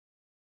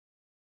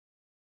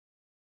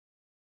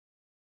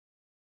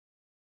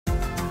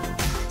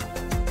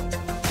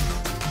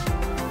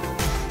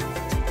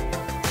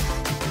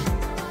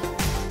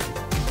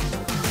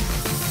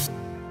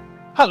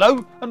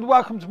Hello and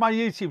welcome to my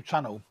YouTube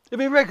channel. If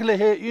you're regular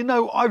here, you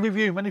know I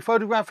review many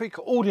photographic,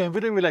 audio and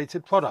video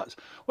related products.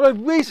 Well,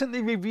 I've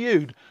recently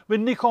reviewed the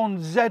Nikon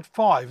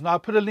Z5. Now I'll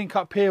put a link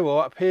up here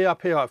or up here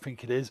I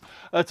think it is,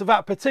 to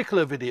that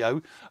particular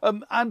video.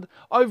 And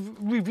I've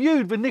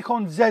reviewed the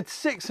Nikon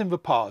Z6 in the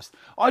past.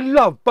 I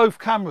love both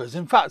cameras.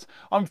 In fact,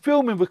 I'm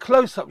filming the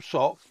close-up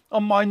shot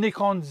on my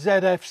Nikon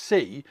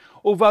ZFC,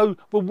 although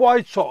the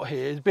wide shot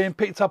here is being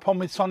picked up on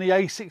my Sony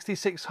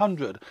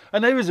a6600,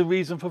 and there is a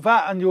reason for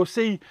that, and you'll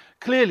see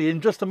clearly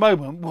in just a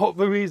moment what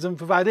the reason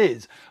for that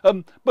is.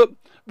 But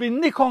the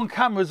Nikon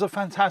cameras are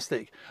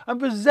fantastic, and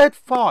the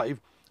Z5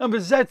 and the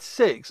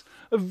Z6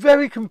 are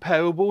very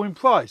comparable in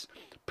price,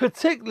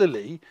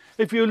 particularly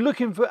if you're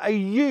looking for a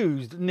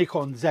used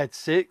Nikon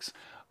Z6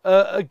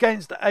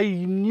 against a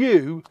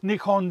new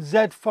Nikon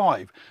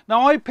Z5.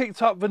 Now I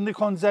picked up the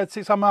Nikon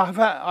Z6.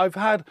 I've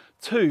had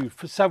two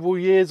for several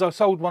years. I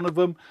sold one of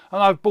them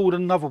and I've bought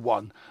another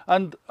one,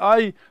 and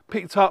I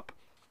picked up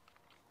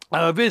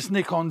this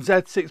Nikon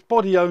Z6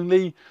 body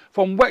only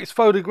from Wex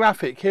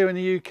Photographic here in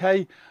the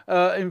UK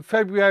in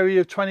February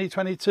of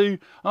 2022, and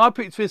I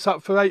picked this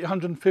up for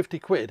 850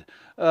 quid,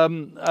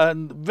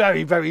 and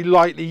very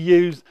lightly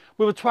used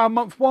with a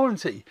 12-month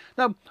warranty.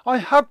 Now I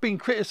have been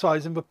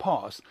criticised in the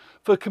past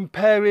for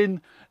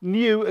comparing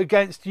new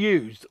against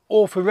used,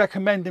 or for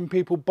recommending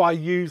people buy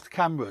used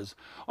cameras.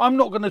 I'm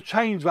not going to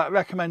change that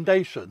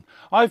recommendation.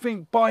 I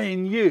think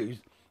buying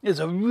used is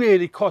a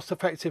really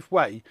cost-effective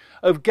way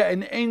of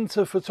getting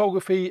into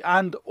photography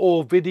and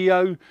or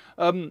video,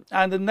 and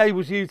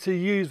enables you to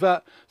use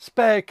that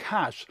spare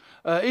cash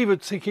either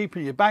to keep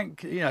in your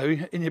bank,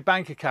 in your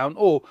bank account,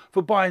 or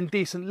for buying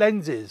decent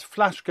lenses,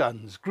 flash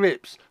guns,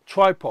 grips,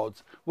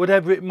 tripods,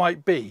 whatever it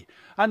might be.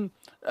 And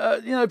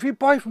if you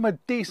buy from a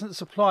decent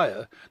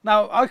supplier,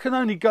 now I can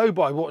only go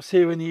by what's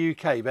here in the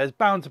UK. There's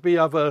bound to be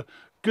other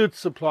good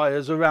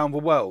suppliers around the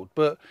world,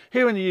 but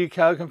here in the UK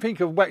I can think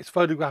of Wex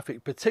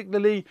Photographic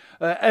particularly,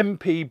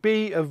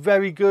 MPB are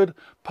very good,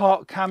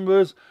 Park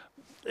Cameras.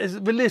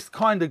 The list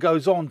kind of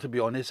goes on, to be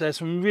honest. There's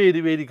some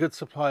really good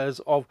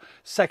suppliers of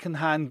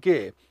second-hand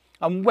gear,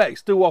 and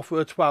Wex do offer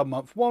a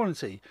 12-month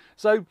warranty,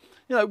 so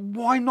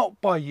why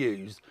not buy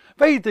used?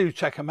 They do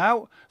check them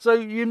out, so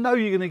you're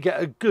going to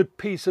get a good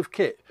piece of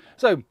kit.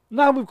 So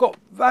now we've got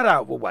that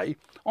out of the way,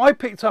 I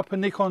picked up a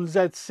Nikon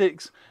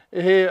Z6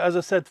 here, as I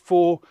said,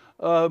 for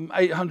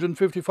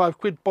 855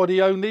 quid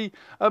body only,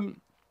 and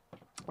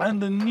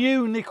the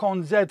new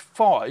Nikon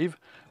Z5,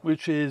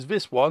 which is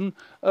this one,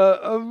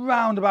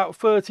 around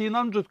about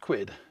 1300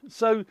 quid.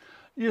 So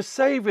you're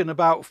saving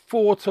about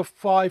 £400 to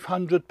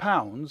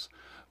 £500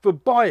 for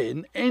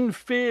buying, in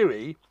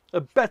theory,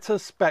 a better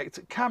spec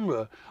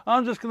camera.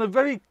 I'm just going to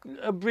very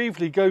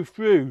briefly go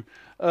through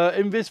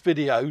in this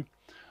video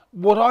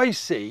what I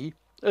see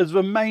as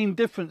the main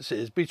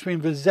differences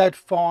between the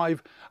Z5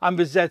 and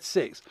the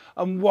Z6,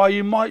 and why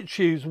you might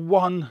choose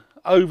one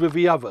over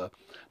the other.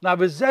 Now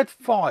the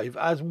Z5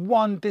 has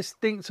one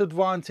distinct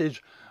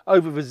advantage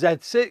over the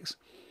Z6,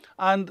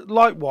 and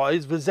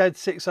likewise the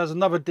Z6 has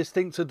another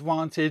distinct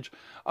advantage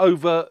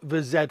over the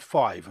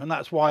Z5, and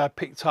that's why I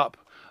picked up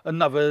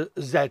another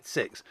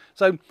Z6.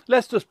 So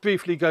let's just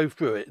briefly go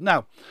through it.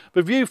 Now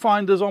the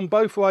viewfinders on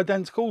both are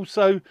identical,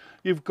 so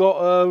you've got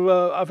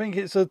I think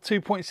it's a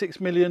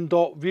 2.6 million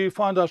dot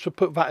viewfinder. I should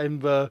put that in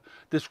the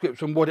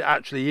description what it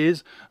actually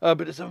is,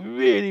 but it's a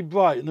really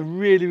bright and a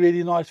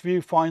really nice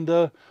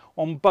viewfinder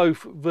on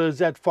both the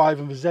Z5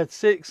 and the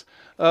Z6.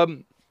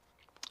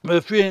 The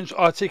 3-inch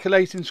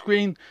articulating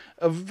screen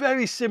are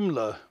very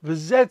similar. The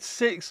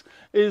Z6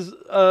 is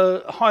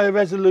a higher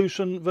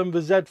resolution than the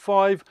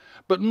Z5,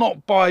 but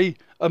not by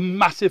a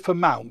massive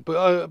amount,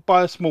 but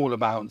by a small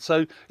amount.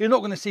 So you're not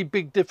going to see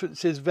big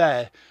differences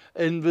there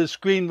in the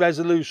screen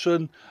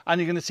resolution,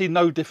 and you're going to see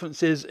no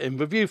differences in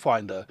the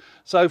viewfinder.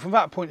 So from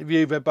that point of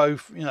view, they're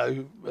both,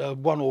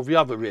 one or the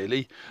other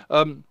really.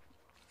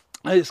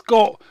 It's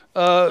got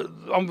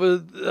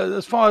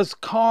as far as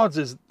cards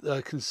is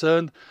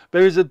concerned,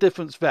 there is a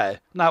difference there.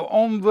 Now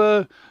on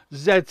the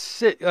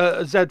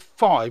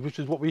Z5, which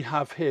is what we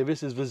have here,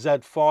 this is the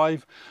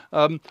Z5.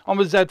 On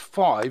the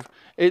Z5,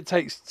 it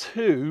takes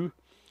two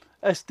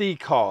SD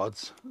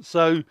cards,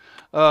 so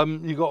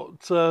you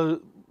got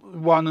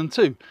 1 and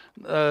 2,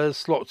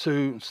 slot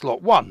 2,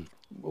 slot 1.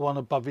 One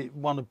above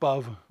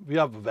the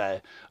other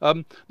there.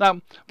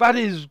 Now that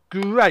is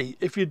great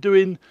if you're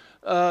doing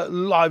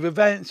live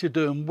events, you're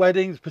doing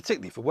weddings,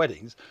 particularly for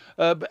weddings,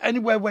 but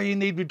anywhere where you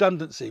need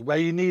redundancy, where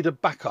you need a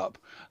backup.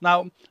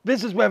 Now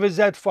this is where the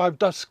Z5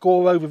 does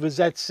score over the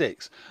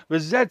Z6. The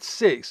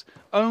Z6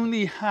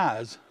 only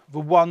has the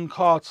one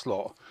card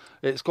slot.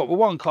 It's got the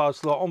one card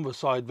slot on the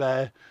side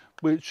there,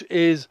 which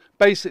is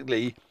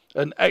basically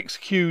an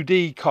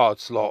XQD card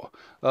slot.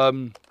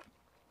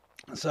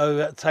 So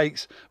that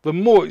takes the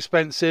more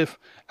expensive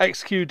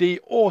XQD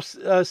or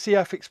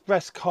CF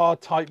Express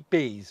card type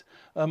Bs.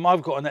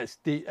 I've got an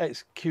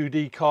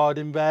XQD card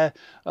in there,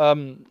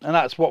 and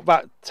that's what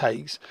that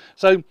takes.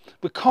 So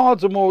the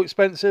cards are more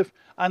expensive,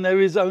 and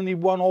there is only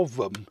one of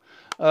them.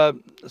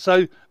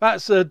 So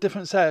that's a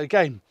difference there.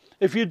 Again,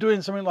 if you're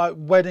doing something like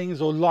weddings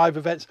or live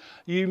events,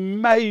 you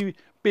may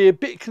be a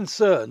bit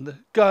concerned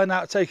going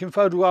out taking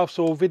photographs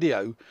or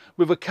video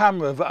with a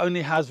camera that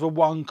only has the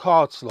one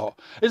card slot.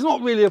 It's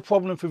not really a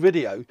problem for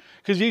video,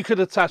 because you could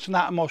attach an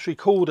Atomos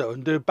recorder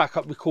and do a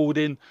backup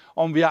recording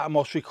on the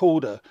Atomos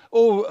recorder,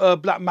 or a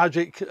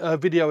Blackmagic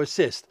video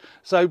assist.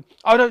 So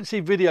I don't see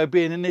video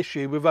being an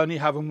issue with only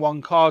having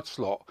one card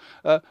slot,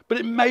 but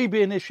it may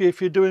be an issue if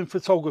you're doing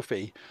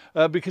photography,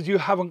 because you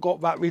haven't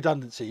got that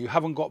redundancy, you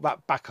haven't got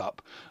that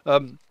backup.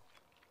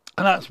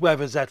 And that's where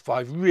the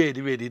Z5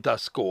 really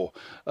does score.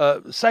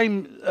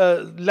 Same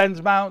lens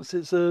mounts,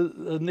 it's a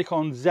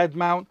Nikon Z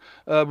mount.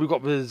 We've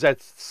got the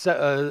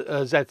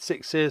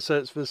Z6 here, so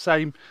it's the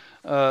same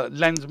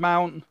lens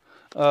mount,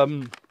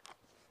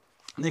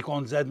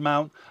 Nikon Z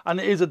mount, and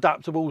it is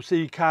adaptable, so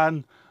you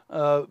can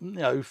you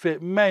know,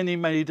 fit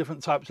many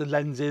different types of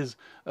lenses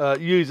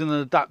using an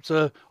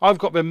adapter. I've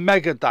got the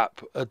Mega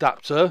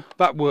adapter,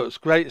 that works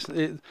great. It's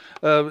an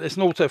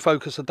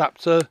autofocus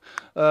adapter,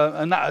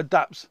 and that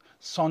adapts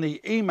Sony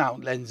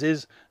E-mount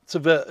lenses to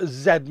the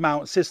Z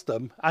mount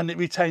system, and it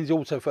retains the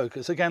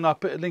autofocus. Again, I'll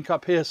put a link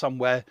up here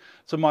somewhere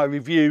to my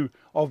review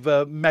of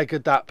the Mega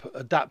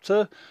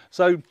adapter.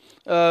 So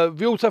the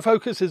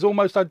autofocus is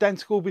almost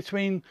identical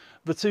between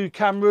the two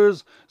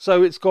cameras.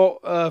 So it's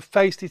got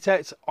face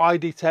detect, eye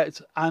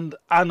detect, and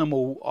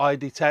animal eye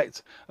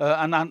detect,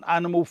 and an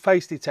animal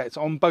face detect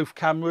on both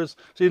cameras.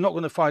 So you're not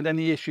going to find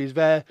any issues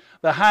there.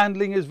 The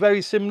handling is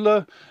very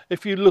similar.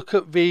 If you look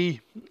at the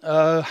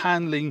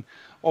handling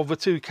of the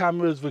two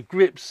cameras, the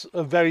grips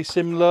are very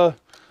similar.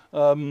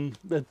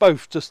 They're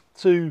both just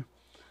two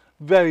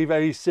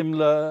very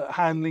similar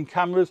handling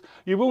cameras.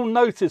 You will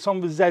notice on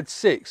the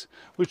Z6,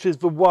 which is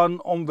the one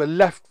on the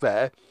left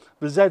there,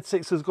 the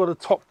Z6 has got a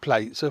top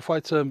plate. So if I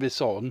turn this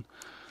on,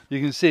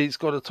 you can see it's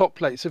got a top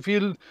plate. So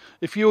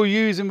if you're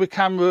using the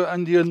camera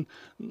and you've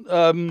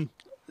got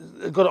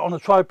it on a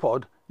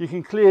tripod, you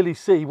can clearly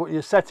see what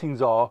your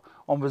settings are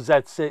on the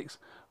Z6.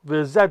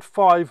 The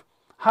Z5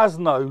 has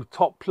no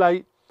top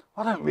plate.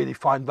 I don't really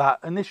find that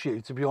an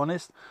issue, to be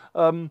honest.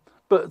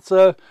 But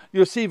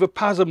you'll see the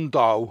PASM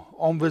dial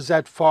on the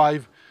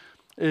Z5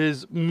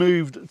 is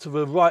moved to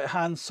the right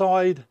hand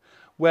side,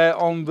 where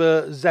on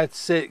the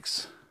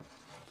Z6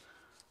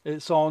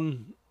 it's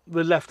on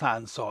the left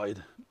hand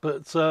side.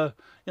 But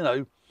you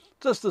know,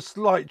 just a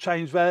slight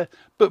change there,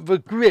 but the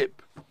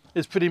grip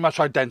is pretty much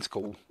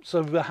identical.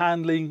 So the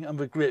handling and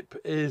the grip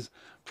is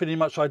pretty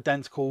much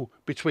identical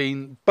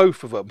between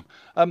both of them.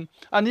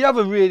 And the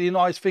other really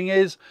nice thing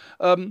is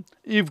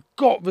you've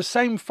got the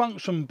same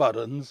function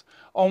buttons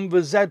on the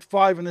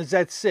Z5 and the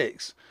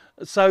Z6.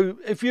 So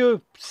if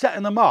you're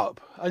setting them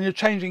up and you're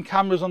changing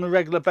cameras on a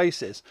regular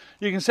basis,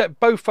 you can set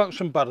both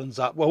function buttons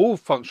up, well, all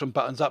function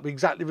buttons up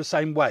exactly the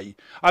same way.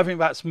 I think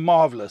that's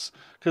marvelous,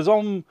 because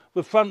on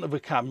the front of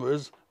the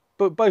cameras,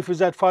 but both the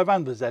Z5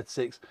 and the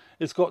Z6,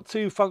 it's got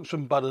two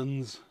function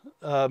buttons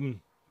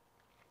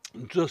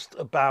just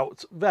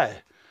about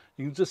there.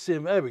 You can just see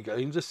them, there we go,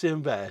 you can just see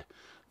them there.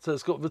 So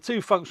it's got the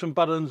two function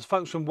buttons,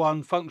 function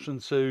 1, function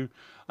 2,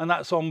 and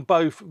that's on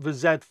both the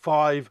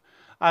Z5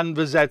 and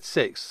the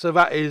Z6. So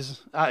that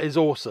is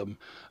awesome.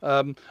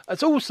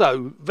 It's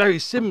also very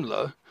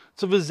similar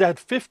to the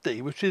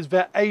Z50, which is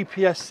their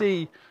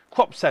APS-C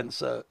crop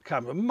sensor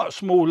camera, much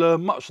smaller,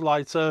 much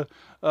lighter,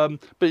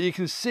 but you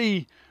can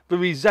see the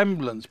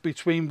resemblance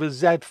between the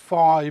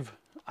Z5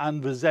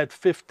 and the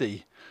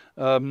Z50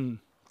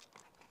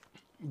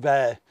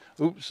 there.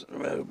 Oops,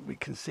 we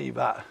can see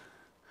that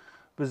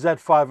the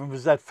Z5 and the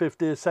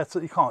Z50 are set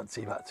up. You can't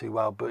see that too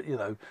well, but you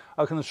know,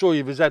 I can assure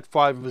you the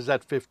Z5 and the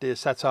Z50 are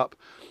set up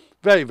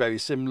very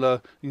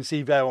similar. You can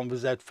see there on the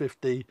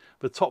Z50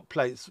 the top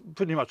plate's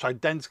pretty much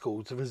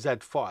identical to the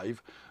Z5,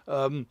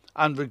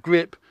 and the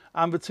grip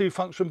and the two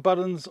function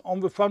buttons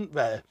on the front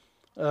there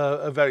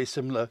are very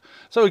similar.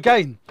 So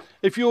again,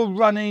 if you're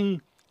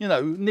running, you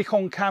know,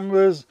 Nikon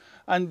cameras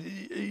and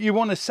you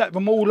want to set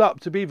them all up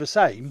to be the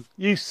same,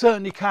 you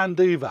certainly can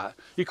do that.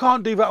 You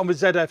can't do that on the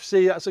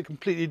ZFC, that's a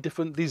completely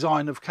different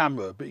design of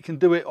camera, but you can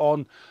do it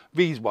on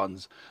these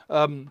ones.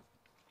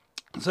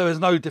 So there's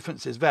no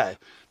differences there.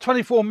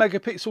 24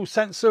 megapixel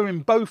sensor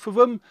in both of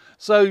them,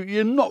 so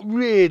you're not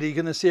really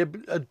going to see a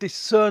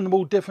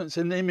discernible difference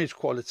in image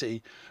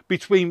quality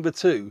between the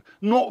two.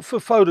 Not for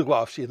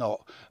photographs, you're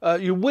not.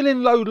 You will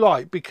in low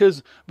light,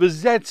 because the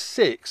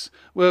Z6,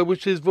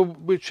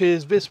 which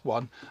is this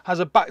one,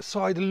 has a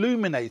backside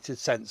illuminated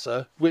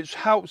sensor which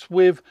helps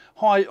with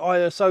high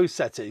ISO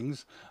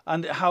settings,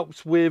 and it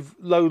helps with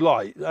low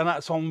light, and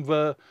that's on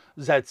the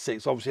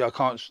Z6. Obviously I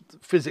can't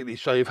physically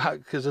show you that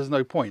because there's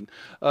no point.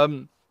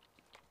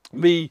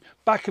 The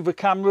back of the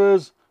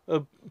cameras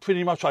are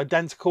pretty much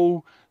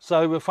identical,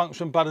 so the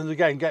function buttons,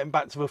 again, getting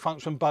back to the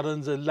function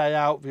buttons, the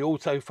layout, the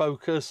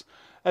autofocus,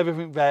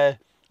 everything there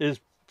is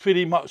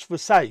pretty much the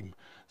same.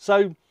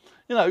 So,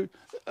 you know,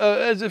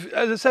 as I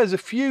said, there's a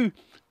few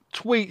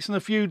tweaks and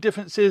a few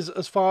differences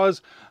as far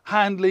as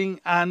handling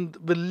and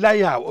the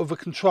layout of the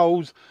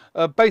controls,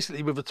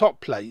 basically with the top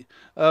plate,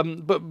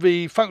 but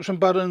the function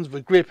buttons,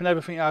 the grip and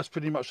everything else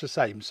pretty much the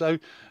same. So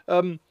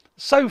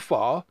so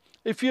far,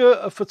 if you're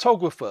a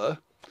photographer,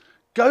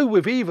 go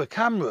with either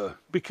camera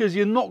because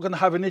you're not going to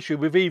have an issue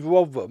with either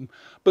of them.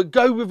 But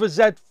go with a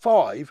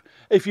Z5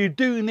 if you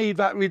do need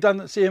that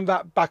redundancy and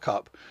that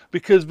backup,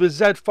 because the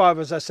Z5,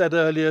 as I said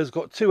earlier, has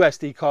got 2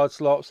 SD card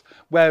slots,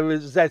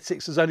 whereas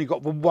Z6 has only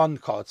got the 1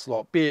 card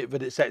slot, be it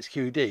that it's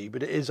XQD,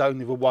 but it is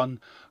only the 1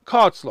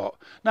 card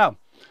slot. Now,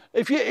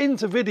 if you're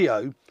into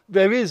video,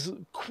 there is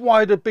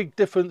quite a big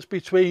difference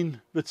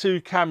between the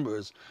 2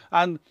 cameras,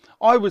 and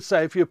I would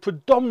say if you're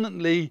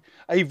predominantly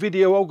a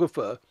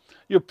videographer,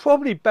 you're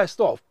probably best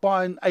off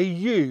buying a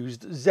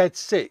used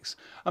Z6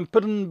 and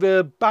putting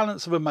the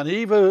balance of the money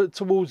either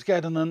towards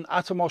getting an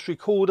Atomos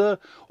recorder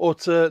or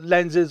to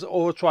lenses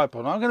or a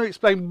tripod. I'm going to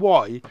explain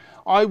why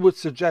I would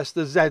suggest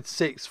the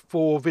Z6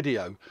 for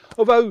video.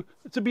 Although,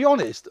 to be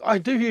honest, I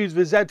do use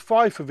the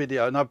Z5 for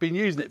video, and I've been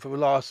using it for the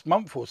last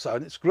month or so,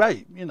 and it's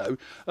great, you know.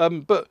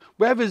 But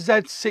where the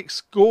Z6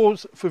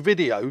 scores for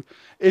video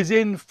is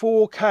in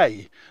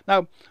 4K.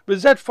 Now, the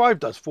Z5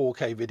 does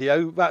 4K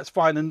video, that's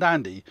fine and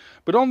dandy.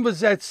 But on the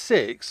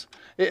Z6,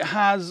 it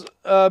has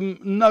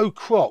no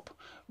crop.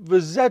 The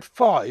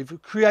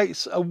Z5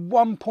 creates a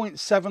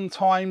 1.7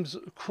 times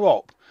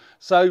crop.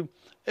 So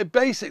it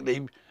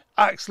basically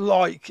acts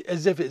like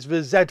as if it's the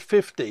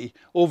Z50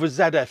 or the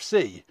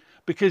ZFC,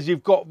 because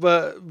you've got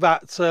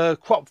that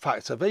crop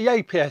factor, the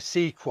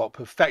APS-C crop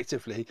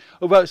effectively,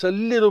 although it's a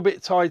little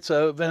bit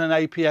tighter than an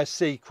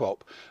APS-C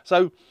crop.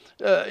 So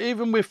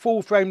even with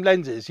full frame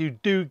lenses, you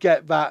do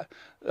get that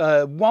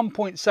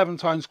 1.7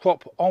 times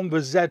crop on the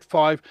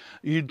Z5.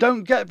 You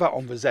don't get that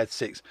on the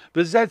Z6.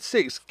 The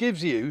Z6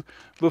 gives you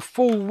the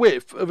full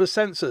width of a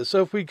sensor.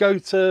 So if we go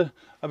to,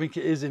 I think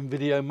it is in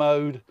video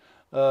mode,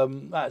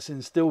 that's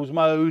in stills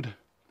mode,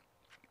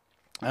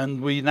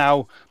 and we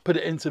now put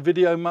it into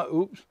video mode.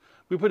 Oops,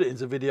 we put it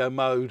into video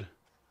mode.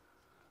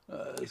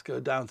 Let's go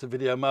down to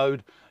video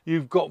mode.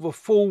 You've got the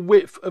full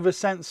width of a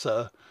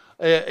sensor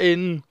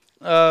in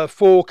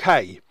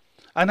 4K,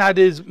 and that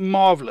is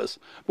marvelous.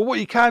 But what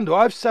you can do,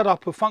 I've set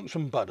up a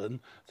function button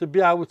to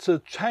be able to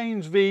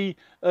change the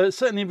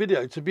certainly in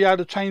video, to be able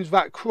to change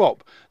that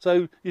crop.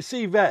 So you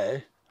see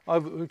there,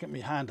 I've get my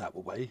hand out of the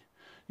way.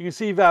 You can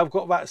see there I've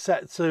got that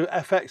set to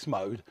FX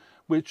mode,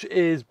 which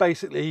is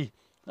basically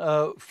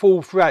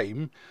full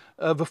frame,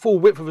 the full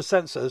width of a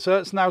sensor. So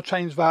let's now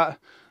change that.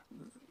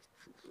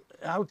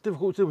 How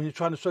difficult to do when you're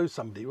trying to show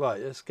somebody.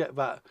 Right, let's get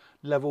that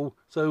level.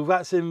 So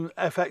that's in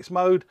FX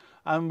mode,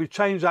 and we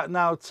change that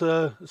now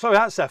to, sorry,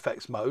 that's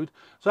FX mode.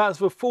 So that's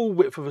the full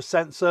width of a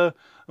sensor,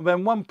 and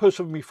then one push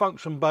of my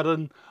function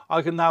button,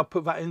 I can now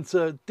put that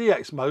into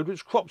DX mode,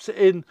 which crops it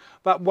in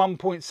that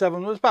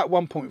 1.7, it's about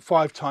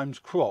 1.5 times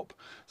crop.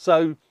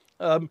 So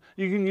you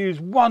can use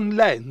one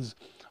lens.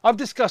 I've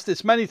discussed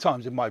this many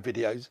times in my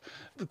videos.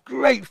 The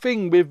great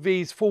thing with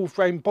these full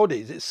frame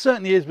bodies, it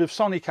certainly is with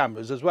Sony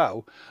cameras as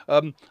well.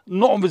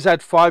 Not on the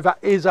Z5, that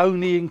is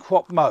only in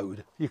crop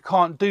mode. You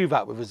can't do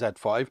that with a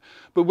Z5.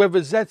 But with the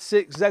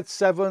Z6,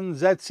 Z7,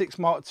 Z6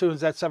 Mark II and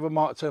Z7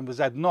 Mark II and the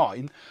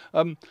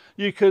Z9,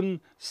 you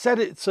can set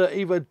it to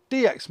either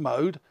DX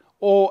mode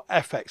or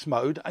FX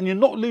mode, and you're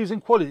not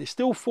losing quality. It's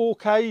still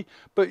 4K,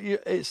 but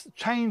it's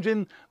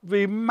changing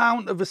the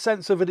amount of the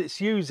sensor that it's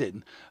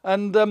using.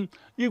 And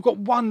you've got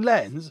one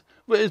lens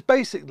that is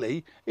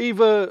basically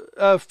either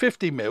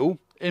 50mm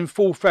in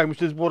full frame,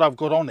 which is what I've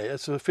got on it.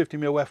 It's a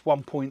 50mm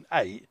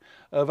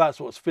f1.8.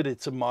 That's what's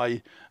fitted to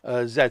my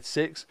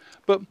Z6.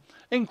 But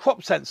in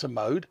crop sensor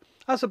mode,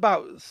 that's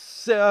about,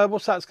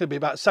 what's that's going to be,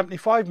 about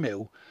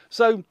 75mm.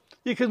 So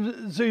you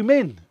can zoom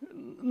in.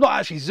 Not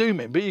actually zoom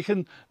in, but you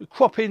can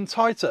crop in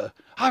tighter.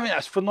 I mean,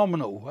 that's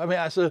phenomenal. I mean,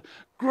 that's a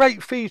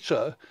great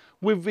feature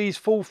with these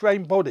full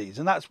frame bodies,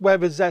 and that's where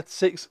the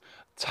Z6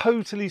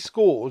 totally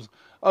scores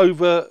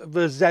over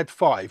the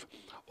Z5.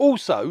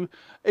 Also,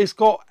 it's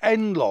got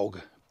N-Log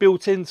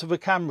built into the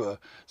camera,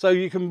 so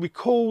you can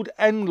record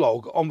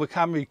N-Log on the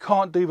camera. You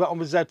can't do that on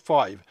the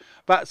Z5.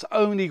 That's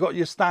only got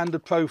your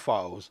standard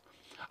profiles.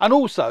 And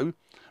also,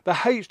 the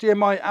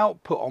HDMI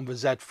output on the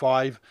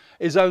Z5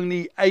 is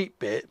only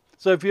 8-bit.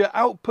 So if you're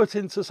output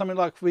into something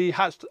like the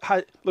Atomos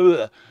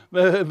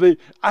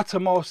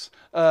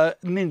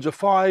Ninja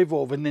 5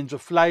 or the Ninja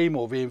Flame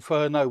or the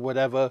Inferno,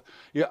 whatever,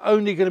 you're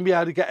only going to be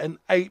able to get an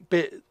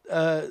 8-bit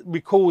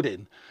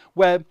recording.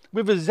 Where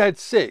with a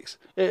Z6,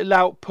 it'll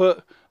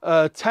output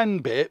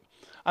 10-bit.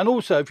 And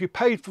also, if you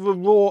paid for the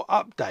RAW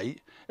update,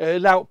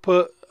 it'll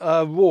output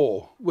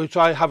RAW, which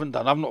I haven't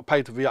done. I've not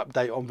paid for the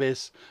update on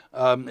this.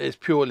 It's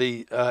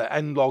purely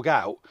N-Log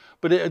out,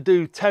 but it'll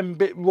do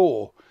 10-bit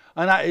RAW.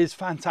 And that is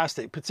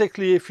fantastic,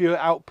 particularly if you're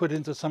output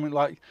into something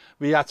like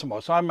the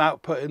Atomos. I'm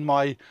outputting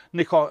my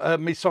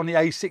Nikon, my Sony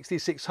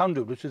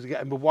A6600, which is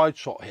getting the wide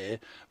shot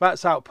here.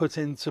 That's output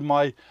into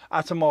my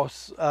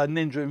Atomos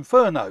Ninja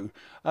Inferno.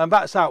 And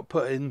that's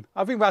outputting,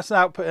 I think that's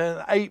outputting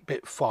an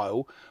 8-bit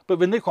file, but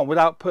the Nikon would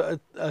output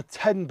a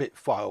 10-bit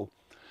file.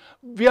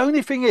 The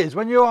only thing is,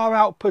 when you are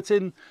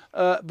outputting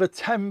the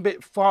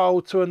 10-bit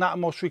file to an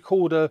Atomos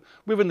recorder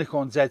with a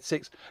Nikon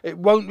Z6, it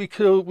won't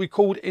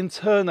record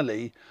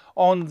internally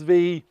on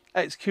the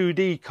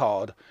XQD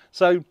card.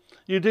 So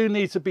you do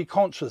need to be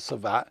conscious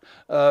of that.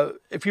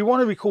 If you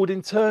want to record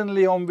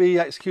internally on the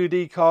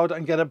XQD card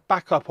and get a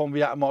backup on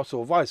the Atomos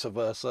or vice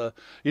versa,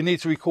 you need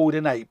to record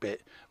in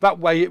 8-bit. That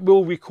way it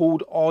will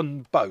record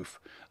on both.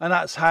 And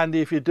that's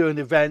handy if you're doing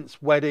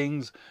events,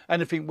 weddings,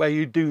 anything where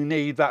you do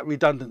need that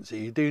redundancy,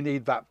 you do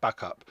need that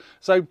backup.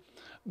 So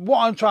what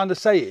I'm trying to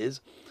say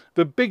is,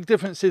 the big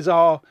differences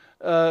are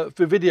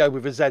for video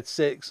with a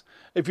Z6.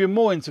 If you're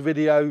more into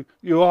video,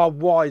 you are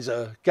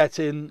wiser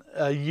getting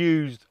a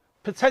used,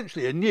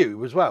 potentially a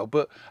new as well,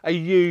 but a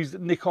used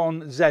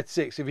Nikon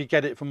Z6 if you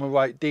get it from a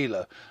right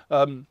dealer.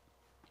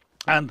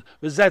 And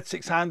the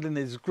Z6 handling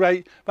is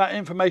great. That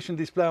information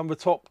display on the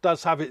top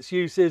does have its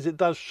uses. It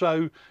does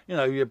show, you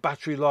know, your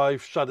battery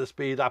life, shutter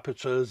speed,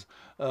 apertures,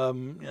 you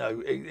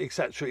know,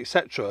 etc,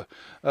 etc.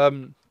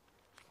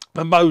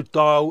 The mode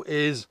dial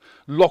is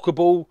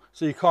lockable,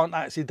 so you can't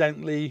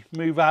accidentally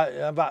move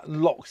out. That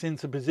locks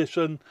into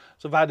position,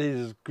 so that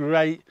is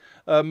great.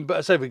 But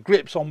I say the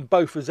grips on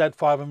both the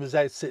Z5 and the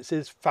Z6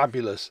 is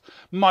fabulous.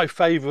 My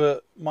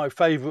favourite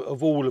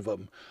of all of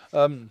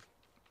them.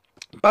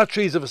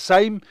 Batteries are the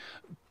same,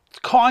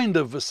 kind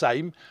of the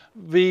same.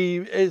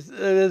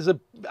 There's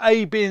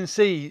a B and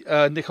C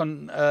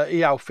Nikon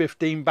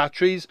EL15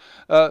 batteries.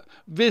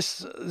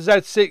 This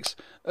Z6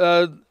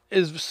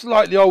 is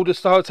slightly older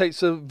style, takes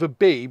the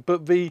B,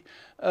 but the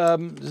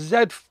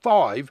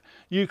Z5,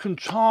 you can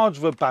charge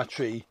the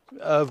battery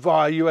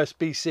via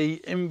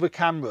USB-C in the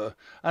camera,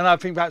 and I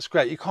think that's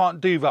great. You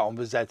can't do that on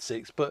the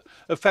Z6, but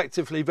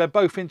effectively they're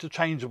both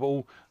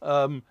interchangeable.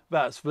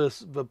 That's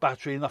the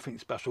battery, nothing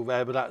special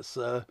there, but that's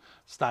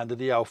standard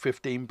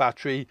EL15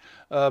 battery.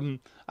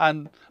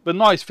 And the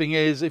nice thing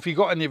is, if you've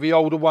got any of the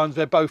older ones,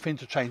 they're both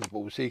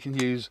interchangeable, so you can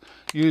use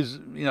you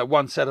know,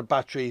 one set of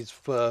batteries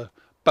for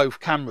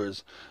both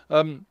cameras.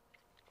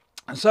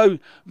 So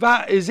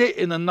that is it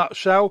in a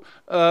nutshell.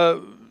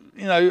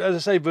 You know, as I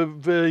say,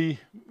 the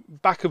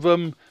back of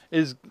them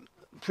is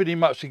pretty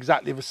much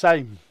exactly the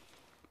same.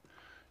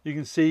 You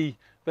can see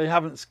they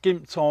haven't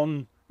skimped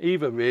on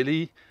either,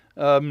 really.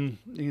 You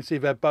can see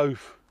they're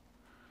both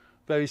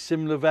very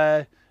similar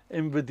there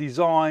in the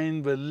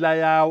design, the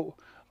layout.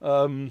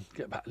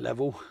 Get back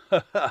level.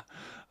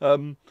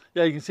 Yeah,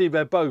 you can see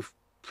they're both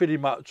pretty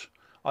much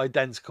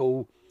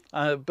identical.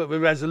 But the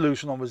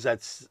resolution on the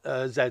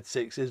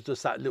Z6 is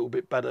just that little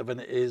bit better than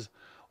it is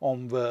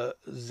on the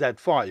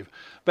Z5.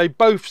 They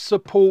both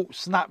support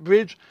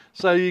SnapBridge,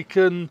 so you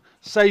can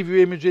save your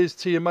images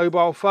to your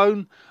mobile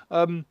phone.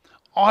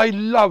 I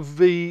love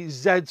the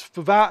Zs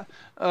for that.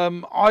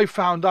 I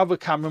found other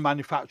camera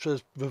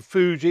manufacturers, the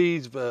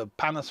Fujis, the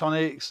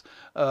Panasonics,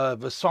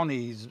 the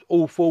Sonys,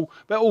 awful.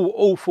 They're all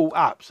awful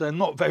apps. They're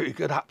not very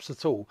good apps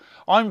at all.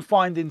 I'm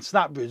finding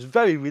SnapBridge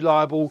very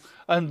reliable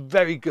and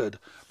very good,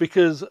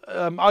 because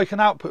I can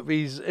output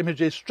these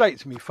images straight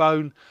to my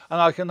phone,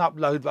 and I can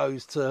upload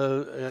those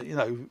to you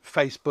know,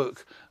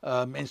 Facebook,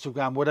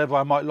 Instagram, whatever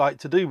I might like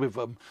to do with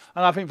them.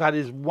 And I think that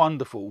is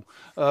wonderful.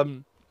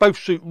 Both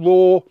shoot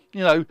RAW,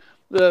 you know.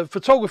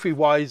 Photography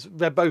wise,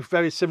 they're both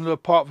very similar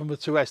apart from the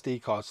 2 SD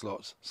card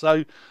slots.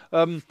 So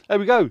there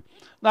we go.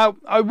 Now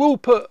I will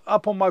put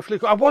up on my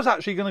Flickr, I was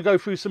actually going to go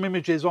through some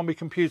images on my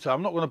computer.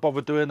 I'm not going to bother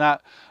doing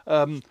that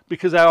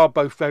because they are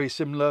both very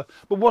similar.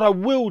 But what I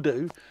will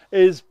do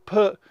is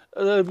put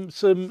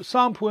some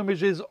sample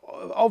images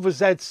of the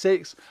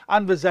Z6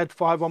 and the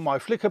Z5 on my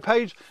Flickr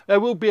page. There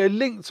will be a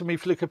link to my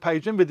Flickr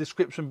page in the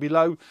description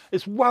below.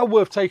 It's well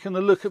worth taking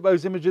a look at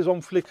those images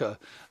on Flickr.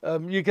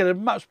 You get a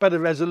much better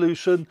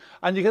resolution,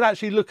 and you can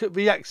actually look at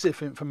the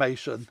EXIF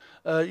information,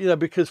 you know,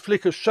 because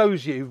Flickr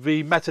shows you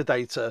the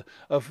metadata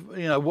of,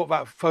 you know, what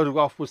that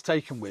photograph was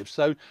taken with.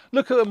 So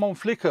look at them on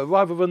Flickr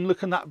rather than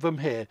looking at them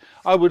here.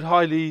 I would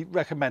highly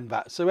recommend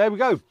that. So there we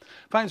go.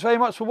 Thanks very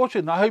much for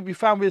watching. I hope you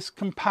found this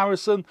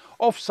comparison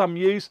of some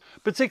use,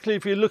 particularly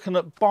if you're looking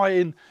at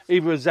buying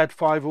either a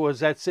Z5 or a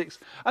Z6.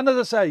 And as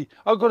I say,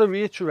 I've got to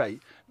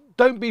reiterate,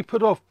 don't be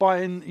put off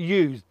buying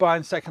used,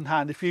 buying second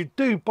hand. If you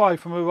do buy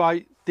from a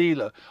right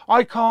dealer,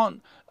 I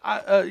can't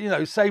you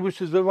know, say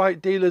which is the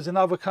right dealers in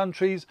other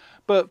countries,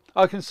 but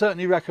I can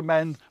certainly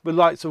recommend the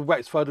likes of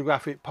Wex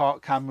Photographic,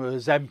 Park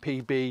Cameras,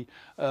 MPB,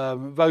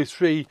 those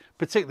three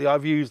particularly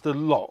I've used a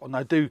lot, and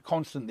I do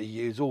constantly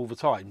use all the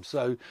time.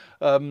 So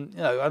you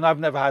know, and I've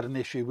never had an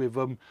issue with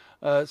them.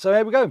 So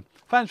there we go.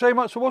 Thanks very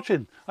much for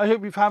watching. I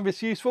hope you found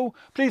this useful.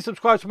 Please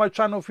subscribe to my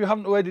channel if you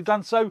haven't already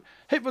done so.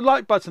 Hit the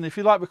like button if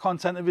you like the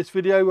content of this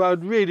video. I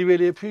would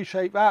really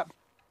appreciate that.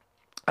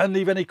 And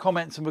leave any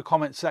comments in the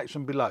comment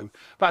section below.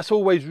 That's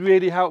always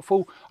really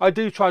helpful. I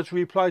do try to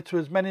reply to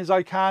as many as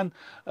I can,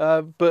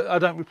 but I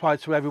don't reply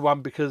to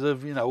everyone because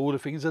of, you know, all the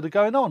things that are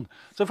going on.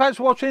 So thanks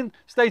for watching.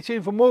 Stay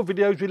tuned for more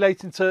videos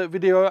relating to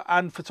video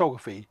and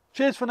photography.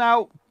 Cheers for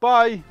now.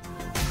 Bye.